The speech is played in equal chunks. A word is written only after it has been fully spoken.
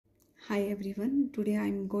Hi everyone, today I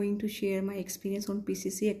am going to share my experience on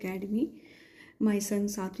PCC Academy. My son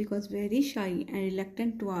Satvik was very shy and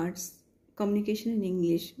reluctant towards communication in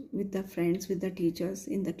English with the friends, with the teachers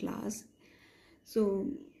in the class. So,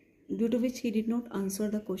 due to which he did not answer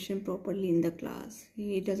the question properly in the class.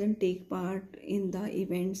 He doesn't take part in the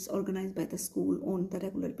events organized by the school on the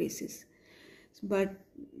regular basis. But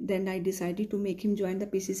then I decided to make him join the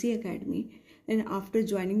PCC Academy, and after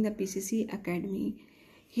joining the PCC Academy,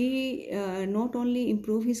 he not only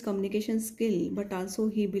improved his communication skill but also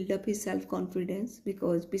he built up his self-confidence,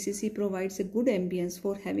 because PCC provides a good ambience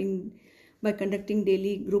for having by conducting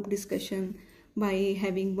daily group discussion, by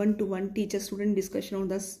having one-to-one teacher-student discussion on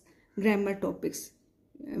the grammar topics,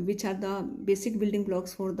 which are the basic building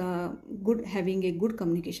blocks for the having a good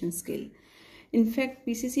communication skill. In fact,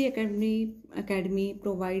 PCC Academy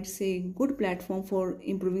provides a good platform for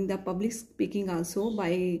improving the public speaking also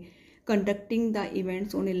by conducting the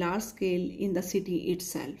events on a large scale in the city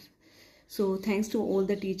itself. So thanks to all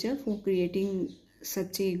the teachers for creating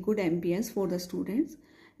such a good ambience for the students,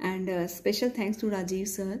 and special thanks to Rajiv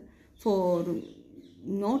sir for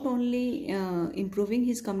not only improving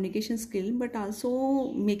his communication skill but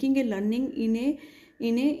also making a learning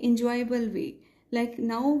in a enjoyable way. Like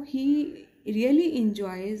now he really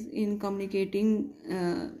enjoys in communicating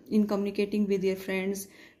with your friends,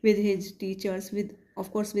 with his teachers, with of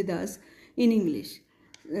course with us in English.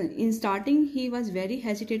 In starting he was very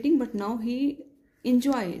hesitating, but now he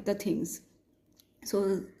enjoy the things.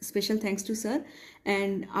 So special thanks to sir,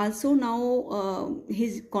 and also now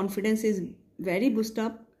his confidence is very boosted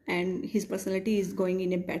up and his personality is going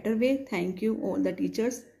in a better way. Thank you all the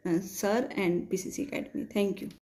teachers, sir and PCC Academy. Thank you.